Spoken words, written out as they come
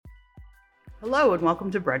Hello and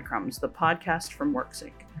welcome to Breadcrumbs, the podcast from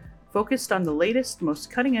WorkSync, focused on the latest,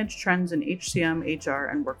 most cutting-edge trends in HCM,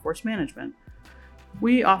 HR, and workforce management.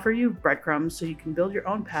 We offer you breadcrumbs so you can build your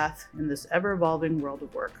own path in this ever-evolving world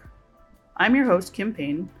of work. I'm your host, Kim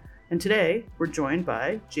Payne, and today we're joined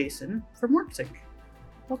by Jason from WorkSync.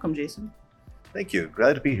 Welcome, Jason. Thank you.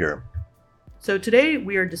 Glad to be here. So today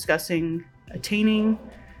we are discussing attaining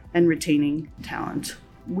and retaining talent.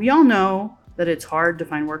 We all know that it's hard to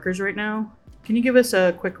find workers right now. Can you give us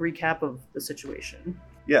a quick recap of the situation?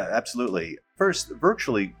 Yeah, absolutely. First,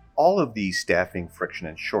 virtually all of the staffing friction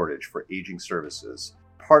and shortage for aging services,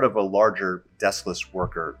 part of a larger deskless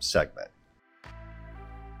worker segment.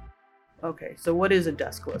 Okay, so what is a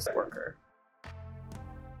deskless worker?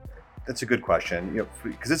 That's a good question.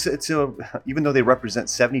 Because even though they represent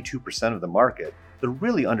 72% of the market, they're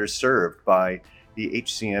really underserved by the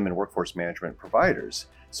HCM and workforce management providers.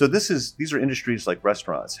 So these are industries like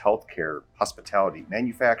restaurants, healthcare, hospitality,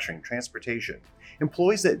 manufacturing, transportation,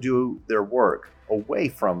 employees that do their work away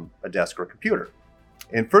from a desk or a computer.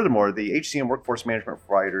 And furthermore, the HCM workforce management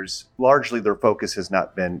providers, largely their focus has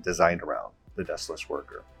not been designed around the deskless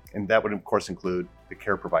worker. And that would, of course, include the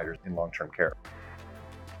care providers in long-term care.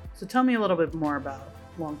 So tell me a little bit more about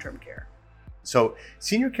long-term care. So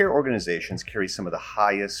senior care organizations carry some of the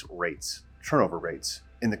highest turnover rates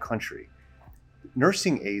in the country.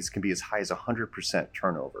 Nursing aides can be as high as 100%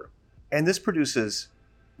 turnover. And this produces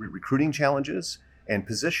recruiting challenges and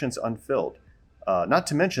positions unfilled, not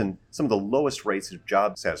to mention some of the lowest rates of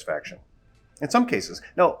job satisfaction. In some cases,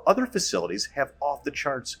 now other facilities have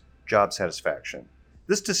off-the-charts job satisfaction.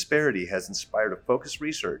 This disparity has inspired a focused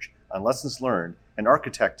research on lessons learned and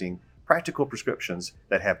architecting practical prescriptions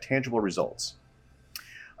that have tangible results.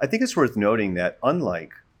 I think it's worth noting that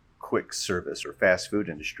unlike quick service or fast food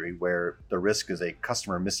industry, where the risk is a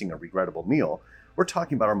customer missing a regrettable meal, we're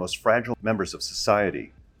talking about our most fragile members of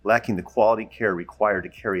society, lacking the quality care required to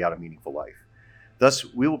carry out a meaningful life. Thus,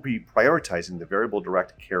 we will be prioritizing the variable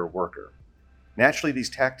direct care worker. Naturally, these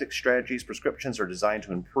tactics, strategies, prescriptions are designed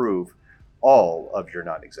to improve all of your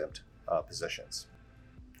non-exempt positions.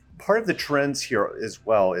 Part of the trends here as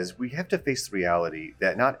well is we have to face the reality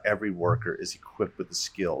that not every worker is equipped with the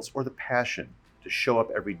skills or the passion to show up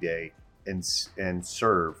every day and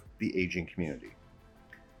serve the aging community.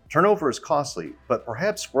 Turnover is costly, but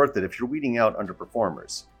perhaps worth it if you're weeding out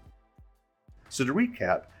underperformers. So to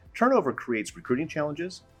recap, turnover creates recruiting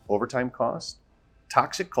challenges, overtime costs,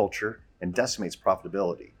 toxic culture, and decimates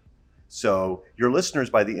profitability. So your listeners,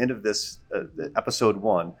 by the end of this episode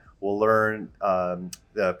 1, will learn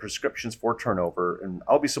the prescriptions for turnover, and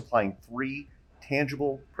I'll be supplying 3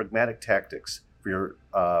 tangible, pragmatic tactics for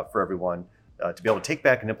everyone to be able to take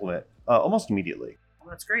back and implement almost immediately.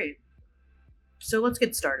 Well, that's great. So let's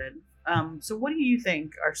get started. So what do you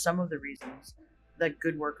think are some of the reasons that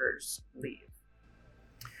good workers leave?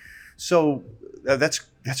 So that's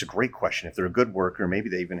a great question. If they're a good worker, maybe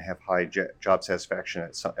they even have high job satisfaction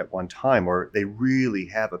at one time, or they really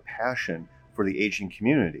have a passion for the aging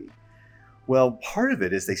community. Well, part of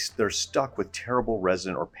it is they're stuck with terrible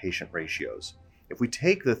resident or patient ratios. If we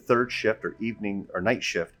take the third shift or evening or night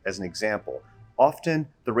shift as an example, often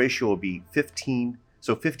the ratio will be 15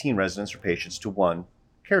 residents or patients to 1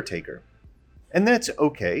 caretaker. And that's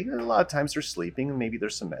okay. A lot of times they're sleeping and maybe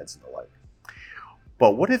there's some meds and the like.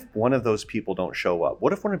 But what if one of those people don't show up?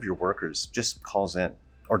 What if one of your workers just calls in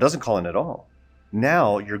or doesn't call in at all?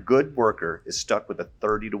 Now your good worker is stuck with a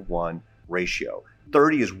 30-to-1 ratio.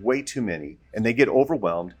 30 is way too many, and they get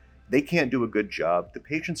overwhelmed. They can't do a good job. The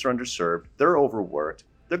patients are underserved. They're overworked.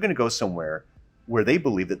 They're going to go somewhere where they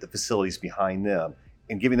believe that the facility's behind them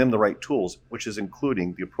and giving them the right tools, which is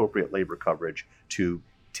including the appropriate labor coverage to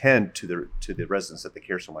tend to the residents that they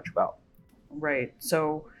care so much about. Right.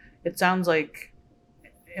 So it sounds like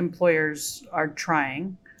employers are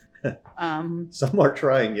trying. Some are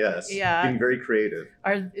trying, yes. Yeah. Being very creative.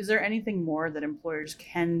 Is there anything more that employers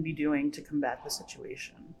can be doing to combat the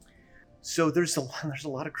situation? So there's a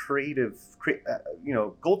lot of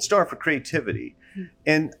gold star for creativity. Mm-hmm.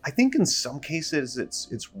 And I think in some cases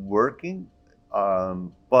it's working,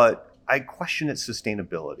 but I question its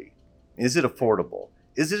sustainability. Is it affordable?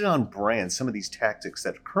 Is it on brand? Some of these tactics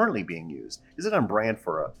that are currently being used, is it on brand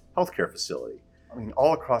for a healthcare facility? I mean,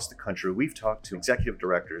 all across the country, we've talked to executive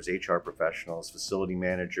directors, HR professionals, facility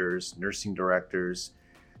managers, nursing directors,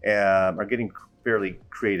 and are getting fairly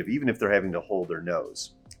creative, even if they're having to hold their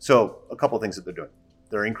nose. So a couple of things that they're doing.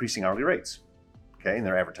 They're increasing hourly rates, okay, and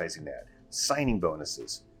they're advertising that. Signing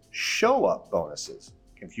bonuses, show up bonuses.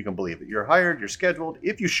 If you can believe it, you're hired, you're scheduled.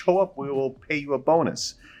 If you show up, we will pay you a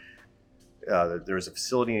bonus. There's a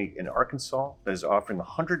facility in Arkansas that is offering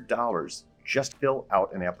 $100 just fill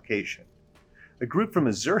out an application. A group from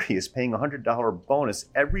Missouri is paying a $100 bonus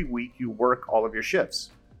every week you work all of your shifts.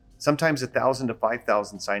 Sometimes $1,000 to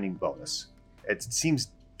 $5,000 signing bonus. It seems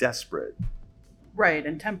desperate. Right,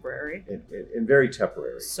 and temporary. And very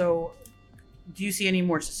temporary. So, do you see any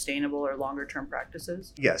more sustainable or longer term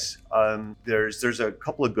practices? Yes. There's a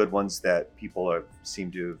couple of good ones that people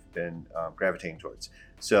seem to have been gravitating towards.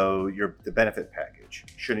 So the benefit package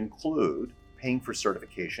should include paying for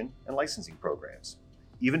certification and licensing programs,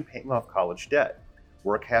 even paying off college debt.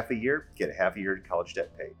 Work half a year, get half a year college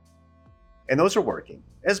debt paid. And those are working,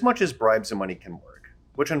 as much as bribes and money can work,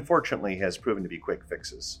 which unfortunately has proven to be quick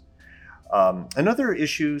fixes. Another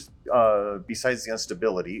issue, besides the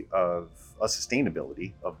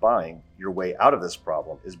sustainability of buying your way out of this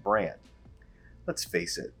problem, is brand. Let's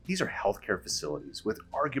face it, these are healthcare facilities with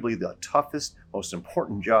arguably the toughest, most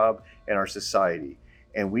important job in our society.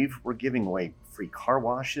 And we're giving away free car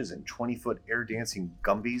washes and 20-foot air dancing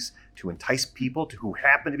Gumbies to entice people who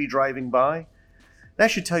happen to be driving by. That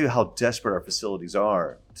should tell you how desperate our facilities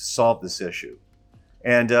are to solve this issue.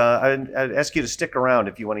 And I'd ask you to stick around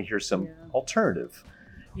if you want to hear some alternative.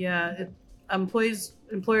 Yeah, employers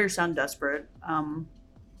sound desperate,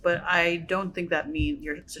 but I don't think that means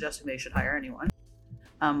you're suggesting they should hire anyone.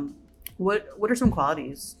 What are some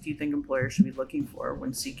qualities do you think employers should be looking for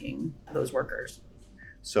when seeking those workers?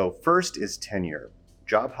 So first is tenure.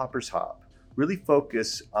 Job hoppers hop. Really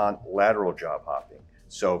focus on lateral job hopping.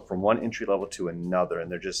 So from one entry level to another,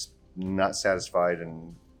 and they're just not satisfied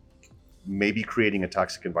and maybe creating a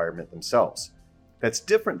toxic environment themselves. That's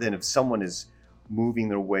different than if someone is moving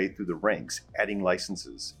their way through the ranks, adding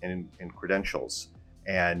licenses and credentials,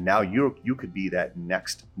 and now you could be that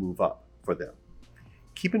next move up for them.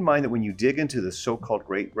 Keep in mind that when you dig into the so-called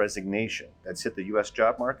Great Resignation that's hit the U.S.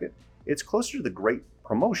 job market, it's closer to the Great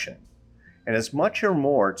Promotion, and has much or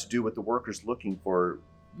more to do with the workers looking for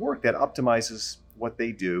work that optimizes what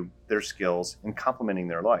they do, their skills, and complementing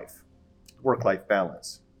their life. Work-life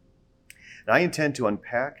balance. And I intend to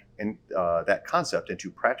unpack that concept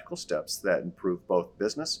into practical steps that improve both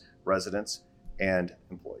business, residents, and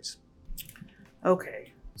employees.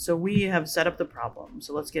 Okay, so we have set up the problem,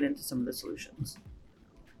 so let's get into some of the solutions.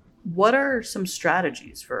 What are some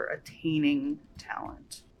strategies for attaining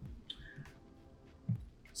talent?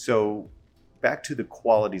 So back to the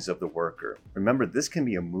qualities of the worker. Remember, this can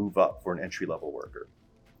be a move up for an entry-level worker.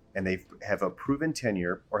 And they have a proven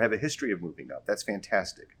tenure or have a history of moving up. That's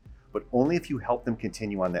fantastic. But only if you help them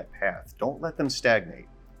continue on that path. Don't let them stagnate.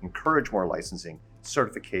 Encourage more licensing,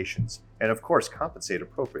 certifications, and of course, compensate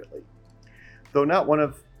appropriately. Though not one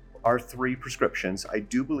of our 3 prescriptions, I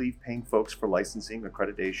do believe paying folks for licensing,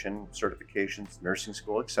 accreditation, certifications, nursing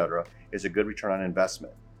school, etc. is a good return on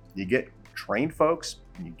investment. You get trained folks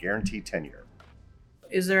and you guarantee tenure.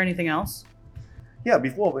 Is there anything else? Yeah,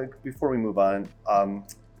 before we move on,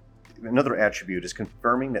 another attribute is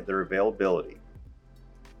confirming that their availability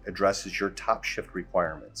addresses your top shift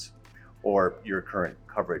requirements or your current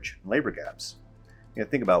coverage and labor gaps.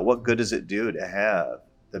 Think about what good does it do to have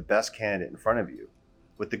the best candidate in front of you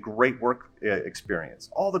with the great work experience,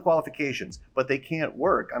 all the qualifications, but they can't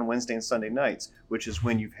work on Wednesday and Sunday nights, which is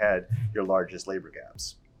when you've had your largest labor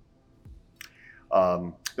gaps.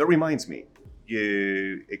 That reminds me,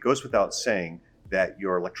 it goes without saying that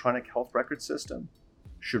your electronic health record system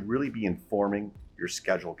should really be informing your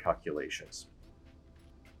schedule calculations.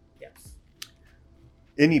 Yes.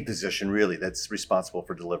 Any position really that's responsible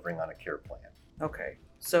for delivering on a care plan. Okay,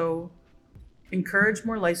 so encourage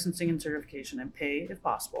more licensing and certification and pay if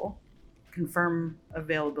possible. Confirm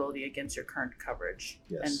availability against your current coverage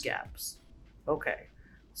and gaps. Okay,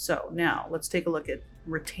 so now let's take a look at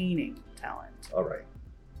retaining talent. All right.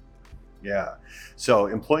 Yeah, so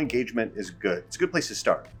employee engagement is good. It's a good place to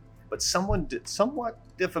start, but somewhat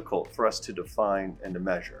difficult for us to define and to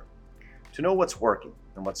measure, to know what's working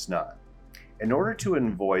and what's not. In order to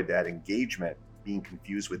avoid that engagement being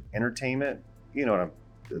confused with entertainment,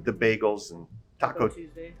 the bagels and Taco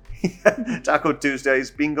Tuesday. Taco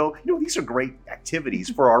Tuesdays, bingo. These are great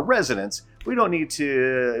activities for our residents. We don't need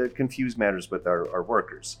to confuse matters with our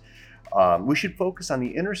workers. We should focus on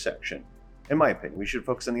the intersection. In my opinion, we should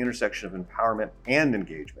focus on the intersection of empowerment and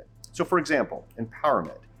engagement. So for example,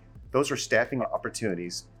 empowerment. Those are staffing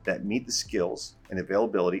opportunities that meet the skills and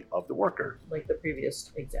availability of the worker. Like the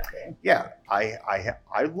previous example. Yeah,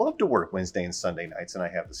 I love to work Wednesday and Sunday nights, and I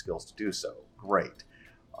have the skills to do so. Great.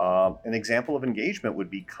 An example of engagement would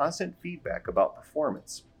be constant feedback about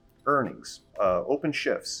performance, earnings, open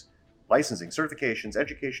shifts, licensing, certifications,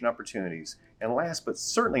 education opportunities, and last but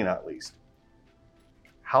certainly not least,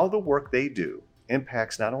 how the work they do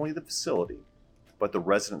impacts not only the facility, but the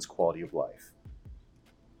residents' quality of life.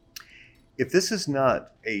 If this is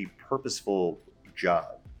not a purposeful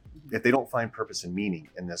job, if they don't find purpose and meaning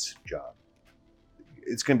in this job,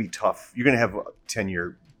 it's going to be tough. You're going to have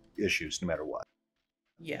 10-year issues no matter what.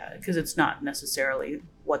 Yeah, because it's not necessarily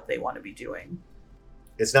what they want to be doing.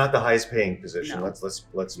 It's not the highest paying position. No.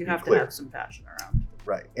 Let's You be have clear. to have some passion around.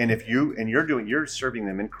 Right. And if you're serving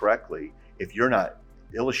them incorrectly, if you're not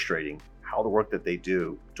illustrating how the work that they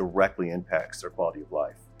do directly impacts their quality of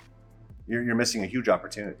life, you're missing a huge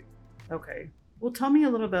opportunity. Okay. Well, tell me a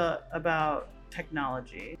little bit about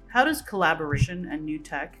technology. How does collaboration and new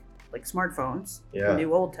tech, like smartphones,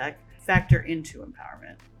 new old tech, factor into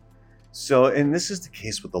empowerment? So, and this is the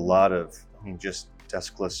case with a lot of, just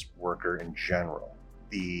deskless worker in general.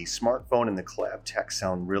 The smartphone and the collab tech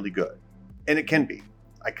sound really good, and it can be.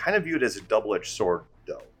 I kind of view it as a double-edged sword,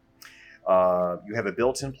 though. You have a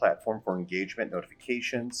built-in platform for engagement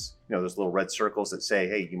notifications. Those little red circles that say,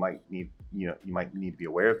 "Hey, you might need to be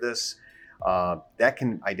aware of this." That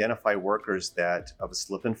can identify workers of a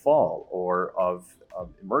slip and fall or of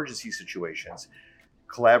emergency situations.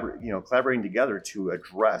 Collaborating together to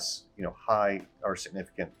address, high or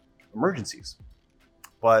significant emergencies.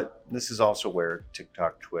 But this is also where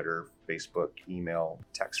TikTok, Twitter, Facebook, email,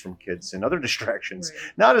 text from kids, and other distractions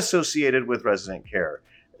not associated with resident care.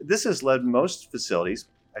 This has led most facilities,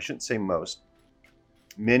 I shouldn't say most,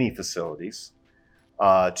 many facilities,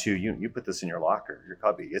 to you put this in your locker, your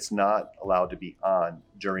cubby. It's not allowed to be on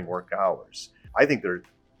during work hours. I think the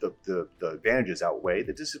advantages outweigh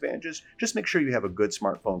the disadvantages. Just make sure you have a good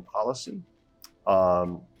smartphone policy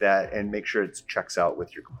and make sure it checks out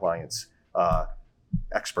with your compliance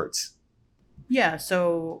experts. Yeah,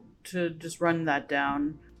 so to just run that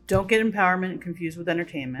down, don't get empowerment confused with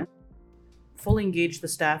entertainment. Fully engage the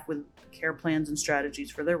staff with care plans and strategies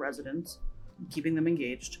for their residents, keeping them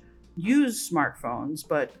engaged. Use smartphones,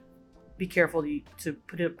 but be careful to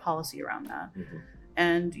put a policy around that. Mm-hmm.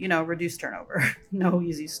 And, reduce turnover. No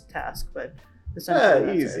easy task, but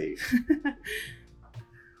essentially easy.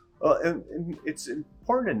 Well, and it's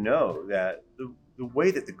important to know that the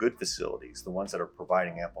way that the good facilities, the ones that are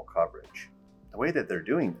providing ample coverage, the way that they're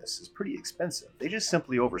doing this is pretty expensive. They just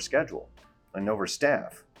simply overschedule and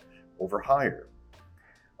overstaff, overhire.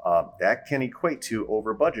 That can equate to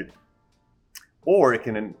over budgeting. Or it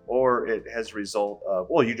has a result of,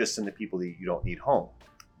 you just send the people that you don't need home.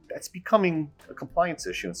 That's becoming a compliance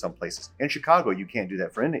issue in some places. In Chicago, you can't do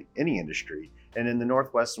that for any industry. And in the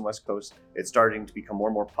Northwest and West Coast, it's starting to become more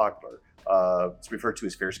and more popular. It's referred to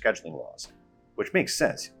as fair scheduling laws, which makes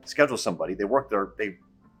sense. Schedule somebody, they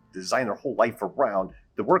design their whole life around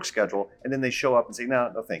the work schedule, and then they show up and say,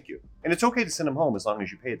 no, thank you. And it's okay to send them home as long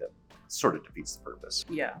as you pay them. It sort of defeats the purpose.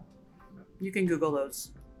 Yeah. You can Google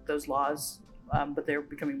those laws, but they're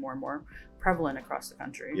becoming more and more prevalent across the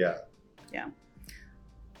country. Yeah.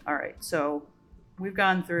 All right, so we've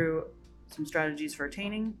gone through some strategies for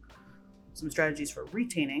attaining, some strategies for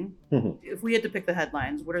retaining. Mm-hmm. If we had to pick the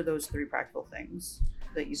headlines, what are those 3 practical things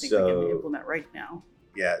that you think we can implement right now?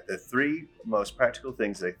 Yeah, the 3 most practical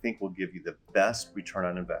things that I think will give you the best return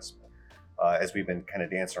on investment as we've been kind of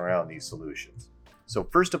dancing around these solutions. So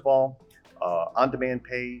first of all, on-demand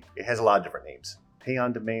pay, it has a lot of different names. Pay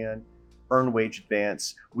on demand, earned wage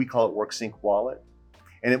advance, we call it WorkSync Wallet.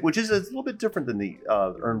 Which is a little bit different than the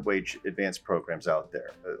earned wage advance programs out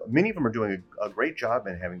there. Many of them are doing a great job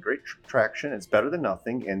and having great traction. It's better than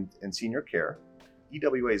nothing in senior care.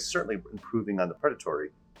 EWA is certainly improving on the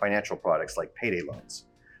predatory financial products like payday loans.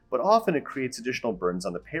 But often it creates additional burdens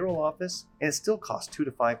on the payroll office, and it still costs $2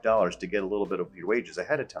 to $5 to get a little bit of your wages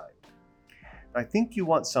ahead of time. I think you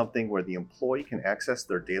want something where the employee can access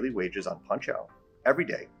their daily wages on punch out every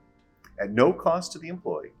day at no cost to the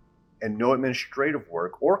employee, and no administrative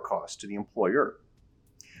work or cost to the employer.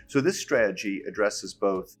 So this strategy addresses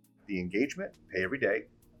both the engagement, pay every day,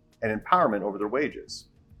 and empowerment over their wages.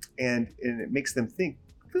 And it makes them think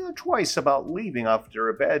twice about leaving after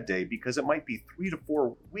a bad day, because it might be 3 to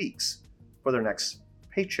 4 weeks for their next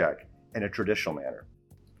paycheck in a traditional manner.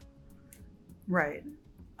 Right.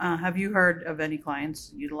 Have you heard of any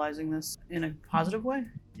clients utilizing this in a positive way?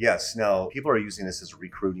 Yes. Now, people are using this as a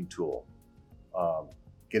recruiting tool.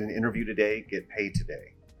 Get an interview today, get paid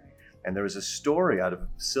today. And there was a story out of a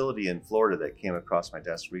facility in Florida that came across my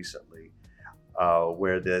desk recently,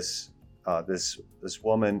 where this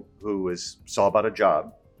woman who saw about a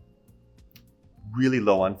job, really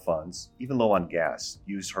low on funds, even low on gas,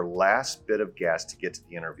 used her last bit of gas to get to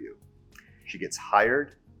the interview. She gets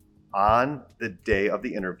hired on the day of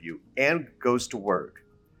the interview and goes to work.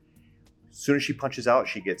 As soon as she punches out,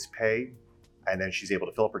 she gets paid. And then she's able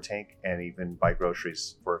to fill up her tank and even buy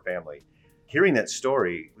groceries for her family. hearing that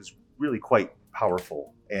story was really quite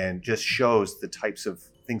powerful and just shows the types of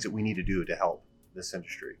things that we need to do to help this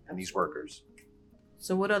industry and these workers.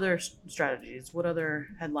 So what other strategies, what other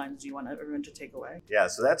headlines do you want everyone to take away? Yeah,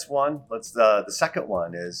 so that's one. The second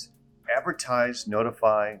one is advertise,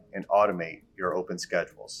 notify, and automate your open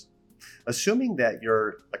schedules. Assuming that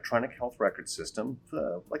your electronic health record system,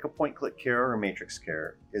 like a point-click care or matrix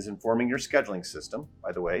care, is informing your scheduling system,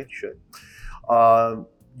 by the way, it should,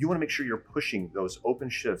 you want to make sure you're pushing those open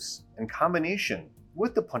shifts in combination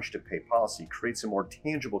with the punch-to-pay policy creates a more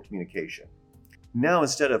tangible communication. Now,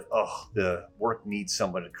 instead of, the work needs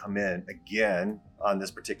someone to come in again on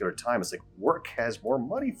this particular time, it's like work has more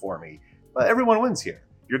money for me. But everyone wins here.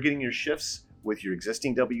 You're getting your shifts with your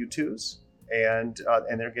existing W-2s and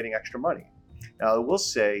they're getting extra money. Now, I will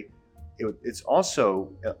say it's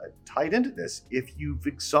also tied into this. If you've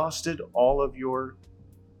exhausted all of your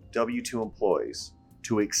W-2 employees,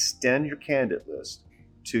 to extend your candidate list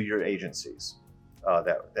to your agencies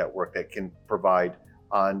that work, that can provide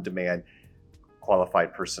on-demand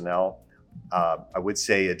qualified personnel. I would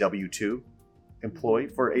say a W-2 employee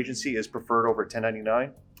for agency is preferred over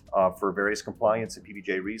 1099 for various compliance and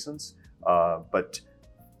PBJ reasons. But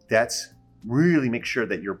that's really make sure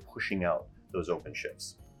that you're pushing out those open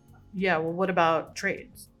shifts. Yeah, well, what about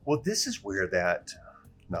trades? Well, this is where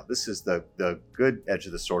now this is the good edge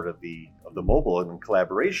of the sword of the mobile and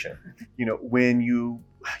collaboration. When you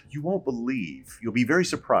won't believe, you'll be very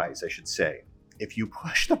surprised, I should say, if you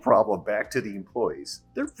push the problem back to the employees.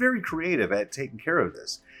 They're very creative at taking care of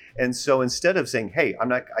this. And so instead of saying, hey, I'm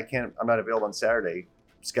not available on Saturday,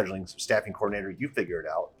 scheduling staffing coordinator, you figure it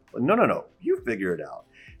out. Well, no, you figure it out.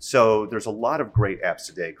 So there's a lot of great apps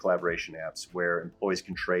today, collaboration apps, where employees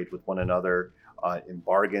can trade with one another in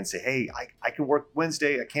bargains, say, hey, I can work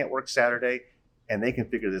Wednesday, I can't work Saturday, and they can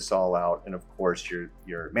figure this all out. And of course,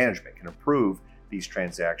 your management can approve these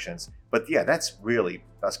transactions. But yeah, that's really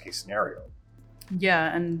best case scenario.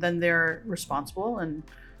 Yeah, and then they're responsible and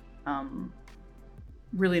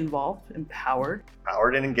really involved, empowered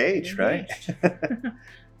and engaged. Right?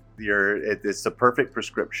 It's the perfect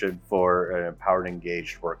prescription for an empowered and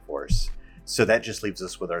engaged workforce. So that just leaves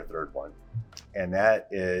us with our third one, and that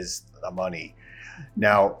is the money.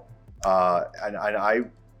 Now,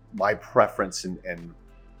 my preference and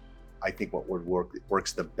I think what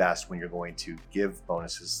works the best when you're going to give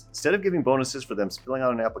bonuses, instead of giving bonuses for them filling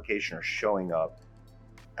out an application or showing up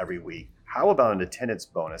every week, how about an attendance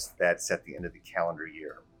bonus that's at the end of the calendar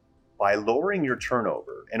year? By lowering your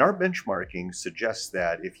turnover, and our benchmarking suggests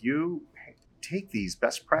that if you take these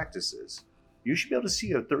best practices, you should be able to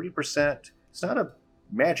see a 30%. It's not a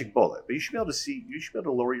magic bullet, but you should be able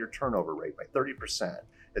to lower your turnover rate by 30%.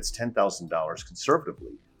 It's $10,000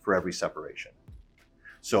 conservatively for every separation.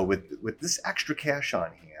 So with this extra cash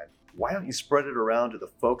on hand, why don't you spread it around to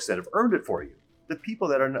the folks that have earned it for you, the people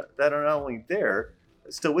that are not only there,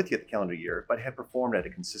 still with you at the calendar year, but have performed at a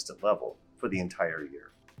consistent level for the entire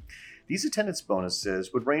year. These attendance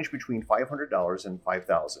bonuses would range between $500 and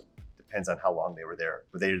 $5,000. Depends on how long they were there.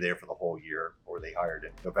 Were they there for the whole year, or were they hired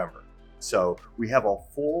in November? So we have a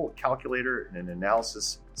full calculator and an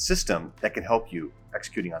analysis system that can help you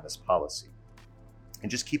executing on this policy. And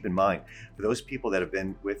just keep in mind, for those people that have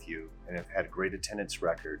been with you and have had a great attendance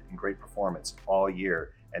record and great performance all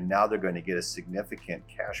year, and now they're going to get a significant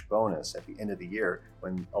cash bonus at the end of the year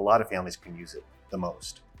when a lot of families can use it the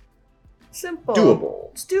most. Simple.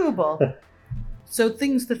 Doable. It's doable. So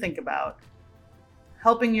things to think about.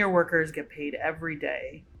 Helping your workers get paid every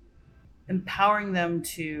day. Empowering them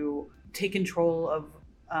to take control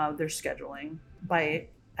of their scheduling by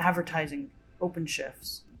advertising open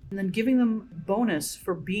shifts. And then giving them bonus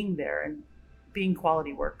for being there and being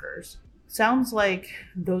quality workers. Sounds like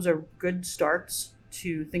those are good starts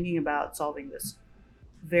to thinking about solving this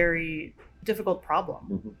very difficult problem.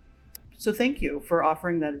 Mm-hmm. So thank you for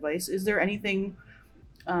offering that advice. Is there anything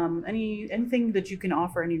that you can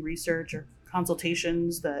offer, any research or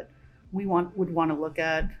consultations that we would want to look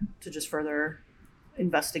at to just further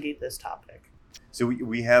investigate this topic? So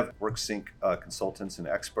we have WorkSync consultants and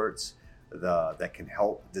experts that can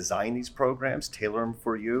help design these programs, tailor them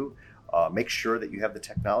for you, make sure that you have the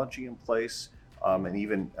technology in place, and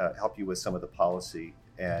even help you with some of the policy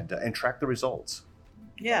and track the results.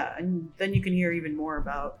 Yeah, and then you can hear even more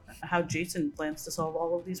about how Jason plans to solve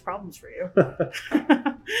all of these problems for you.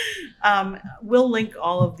 We'll link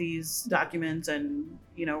all of these documents and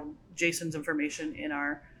Jason's information in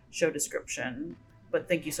our show description. But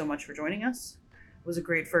thank you so much for joining us. It was a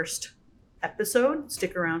great first episode.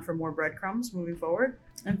 Stick around for more breadcrumbs moving forward.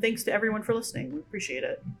 And thanks to everyone for listening. We appreciate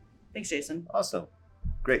it. Thanks, Jason. Awesome.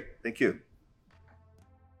 Great. Thank you.